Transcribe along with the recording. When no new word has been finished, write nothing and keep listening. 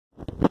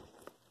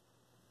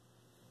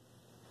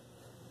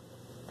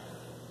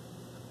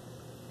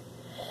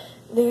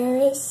There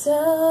is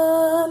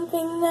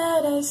something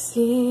that I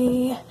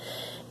see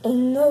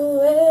in the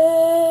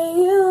way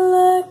you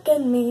look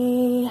at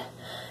me.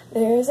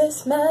 There's a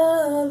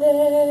smile,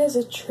 there's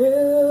a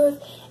truth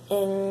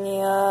in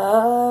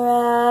your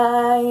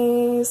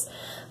eyes,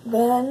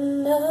 but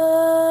an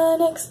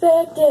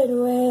unexpected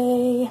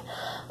way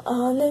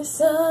on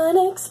this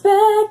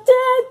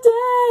unexpected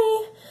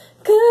day.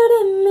 Could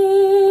it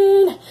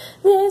mean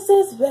this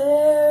is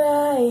where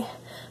I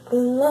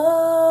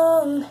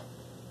belong?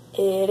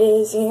 It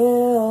is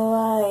you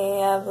I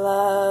have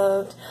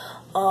loved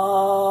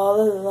all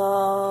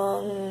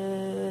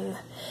along.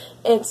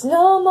 It's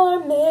no more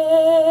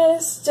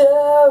mystery,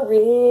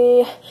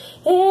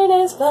 it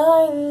is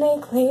finally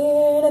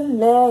clear to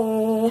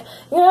me.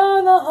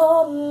 You're the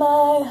home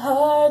my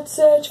heart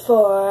searched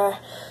for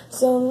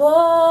so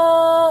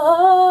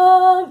long,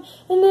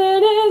 and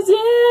it is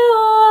you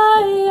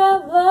I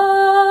have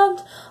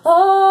loved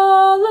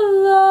all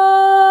along.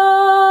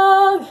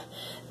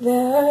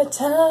 There are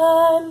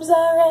times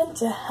I ran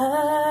to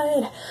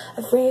hide,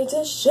 afraid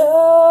to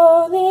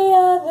show the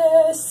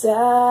other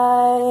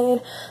side,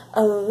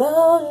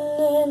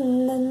 alone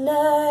in the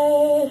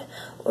night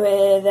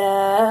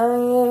without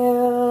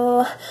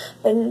you.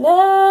 But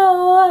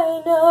now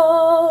I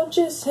know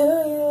just who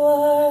you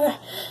are,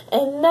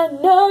 and I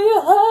know you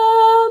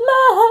hold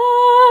my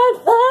heart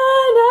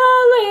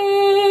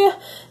finally.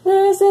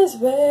 This is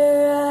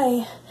where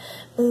I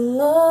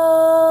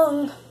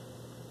belong,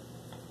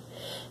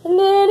 and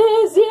it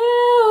is you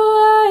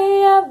I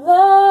have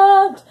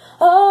loved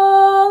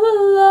all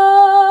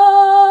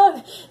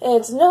along.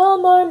 It's no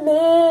more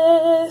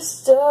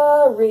mystery,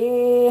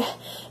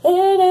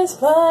 it is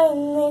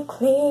finally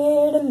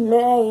clear to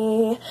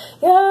me.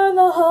 You're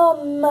the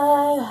home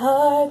my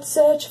heart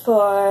searched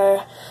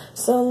for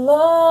so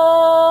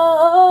long,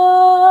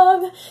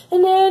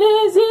 and it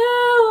is you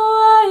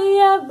I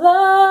have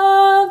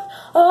loved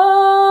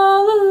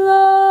all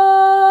along.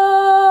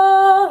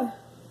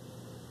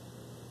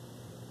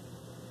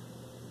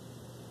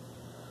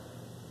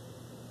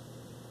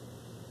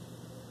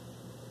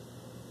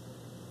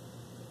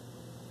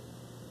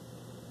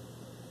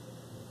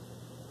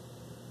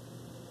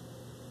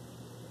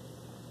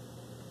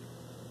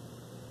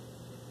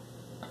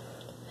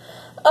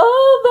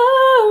 Over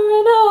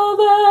and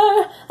over,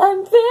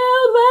 I'm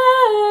filled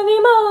with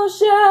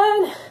emotion.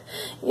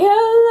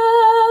 Your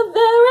love,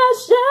 it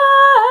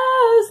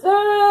rushes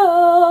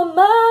through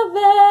my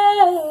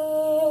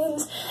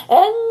veins,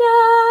 and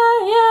I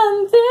am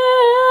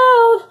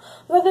filled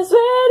with the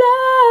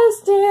sweetest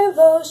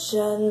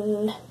devotion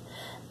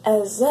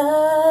as I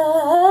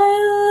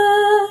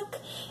look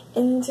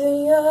into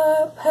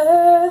your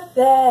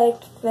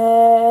perfect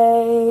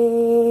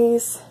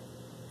face.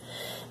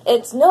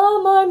 It's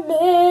no more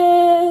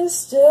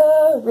mystery,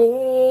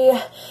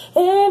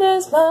 it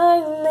is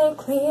finally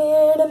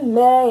clear to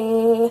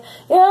me.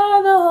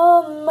 You're the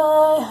home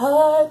my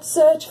heart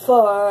searched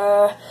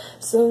for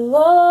so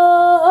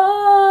long.